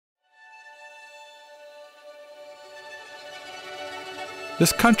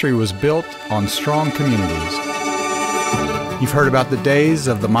This country was built on strong communities. You've heard about the days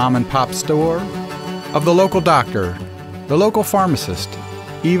of the mom and pop store, of the local doctor, the local pharmacist,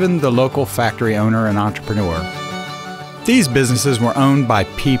 even the local factory owner and entrepreneur. These businesses were owned by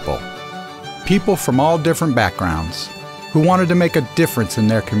people from all different backgrounds who wanted to make a difference in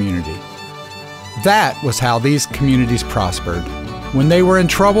their community. That was how these communities prospered. When they were in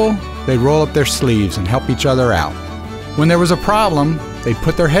trouble, they'd roll up their sleeves and help each other out. When there was a problem, they'd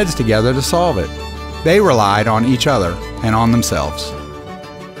put their heads together to solve it. They relied on each other and on themselves.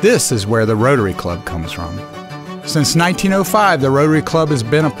 This is where the Rotary Club comes from. Since 1905, the Rotary Club has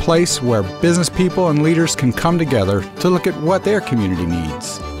been a place where business people and leaders can come together to look at what their community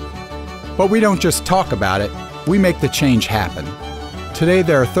needs. But we don't just talk about it, we make the change happen. Today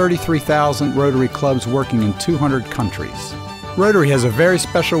there are 33,000 Rotary clubs working in 200 countries. Rotary has a very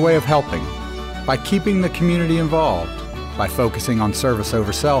special way of helping, by keeping the community involved, by focusing on service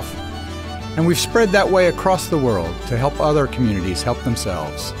over self, and we've spread that way across the world to help other communities help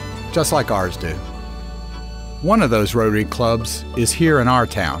themselves, just like ours do. One of those Rotary clubs is here in our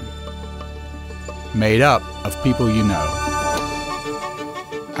town, made up of people you know.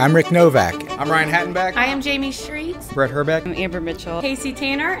 I'm Rick Novak. I'm Ryan Hattenbeck. I am Jamie Streets. Brett Herbeck. I'm Amber Mitchell. Casey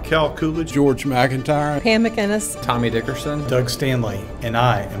Tanner. Cal Coolidge. George McIntyre. Pam McInnes. Tommy Dickerson. Doug Stanley. And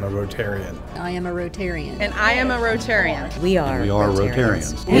I am a Rotarian. I am a Rotarian. And I am a Rotarian. We are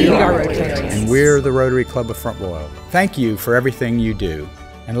Rotarians. We are Rotarians. And we're the Rotary Club of Front Royal. Thank you for everything you do.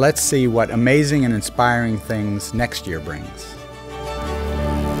 And let's see what amazing and inspiring things next year brings.